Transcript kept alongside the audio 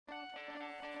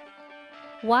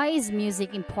Why is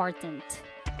music important?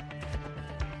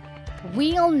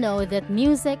 We all know that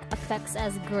music affects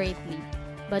us greatly,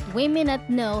 but we may not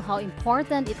know how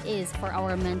important it is for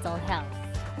our mental health.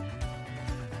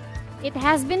 It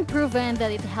has been proven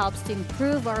that it helps to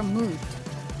improve our mood.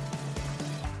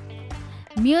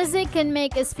 Music can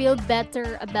make us feel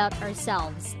better about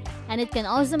ourselves, and it can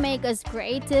also make us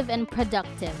creative and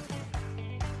productive.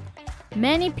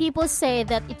 Many people say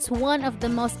that it's one of the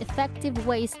most effective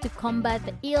ways to combat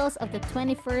the ills of the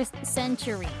 21st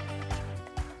century.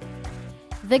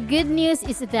 The good news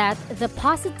is that the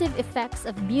positive effects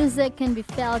of music can be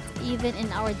felt even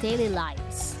in our daily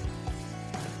lives.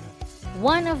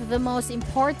 One of the most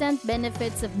important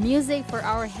benefits of music for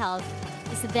our health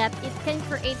is that it can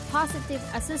create positive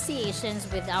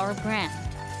associations with our brain.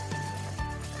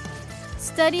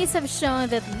 Studies have shown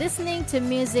that listening to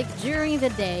music during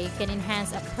the day can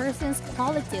enhance a person's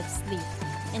quality of sleep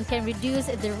and can reduce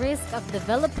the risk of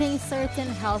developing certain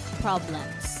health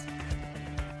problems.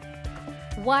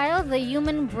 While the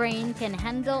human brain can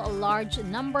handle a large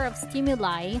number of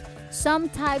stimuli, some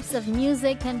types of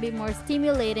music can be more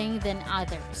stimulating than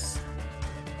others.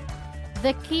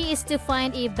 The key is to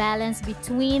find a balance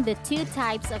between the two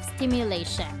types of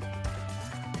stimulation.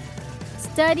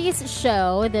 Studies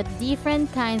show that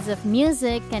different kinds of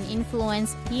music can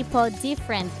influence people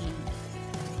differently.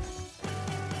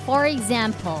 For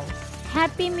example,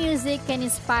 happy music can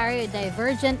inspire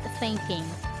divergent thinking,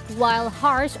 while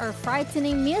harsh or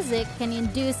frightening music can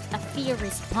induce a fear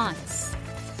response.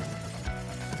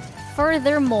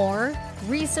 Furthermore,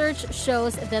 research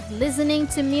shows that listening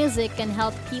to music can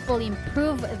help people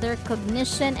improve their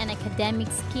cognition and academic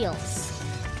skills.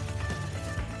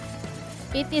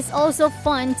 It is also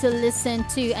fun to listen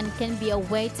to and can be a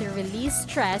way to release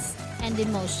stress and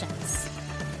emotions.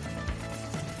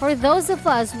 For those of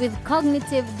us with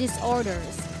cognitive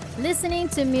disorders, listening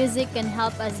to music can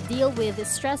help us deal with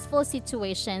stressful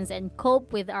situations and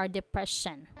cope with our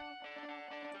depression.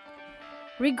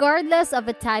 Regardless of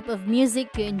the type of music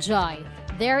you enjoy,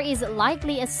 there is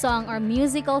likely a song or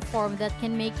musical form that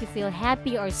can make you feel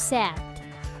happy or sad.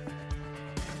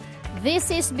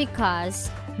 This is because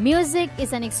music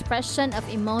is an expression of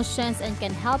emotions and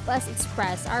can help us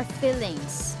express our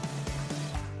feelings.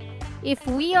 If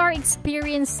we are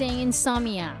experiencing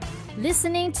insomnia,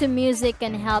 listening to music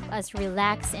can help us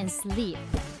relax and sleep.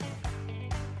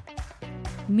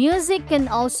 Music can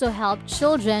also help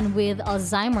children with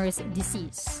Alzheimer's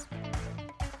disease.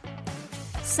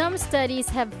 Some studies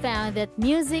have found that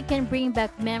music can bring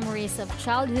back memories of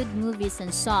childhood movies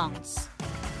and songs.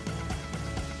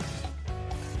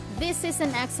 This is an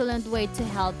excellent way to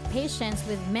help patients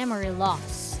with memory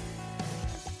loss.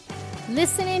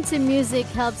 Listening to music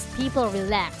helps people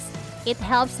relax. It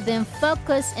helps them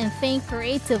focus and think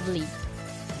creatively.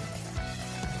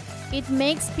 It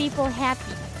makes people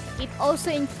happy. It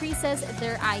also increases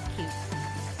their IQ.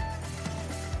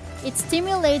 It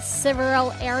stimulates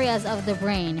several areas of the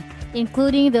brain,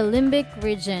 including the limbic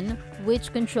region,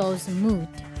 which controls mood.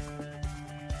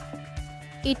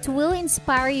 It will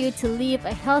inspire you to live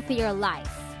a healthier life.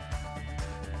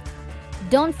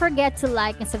 Don't forget to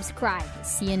like and subscribe.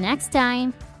 See you next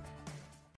time.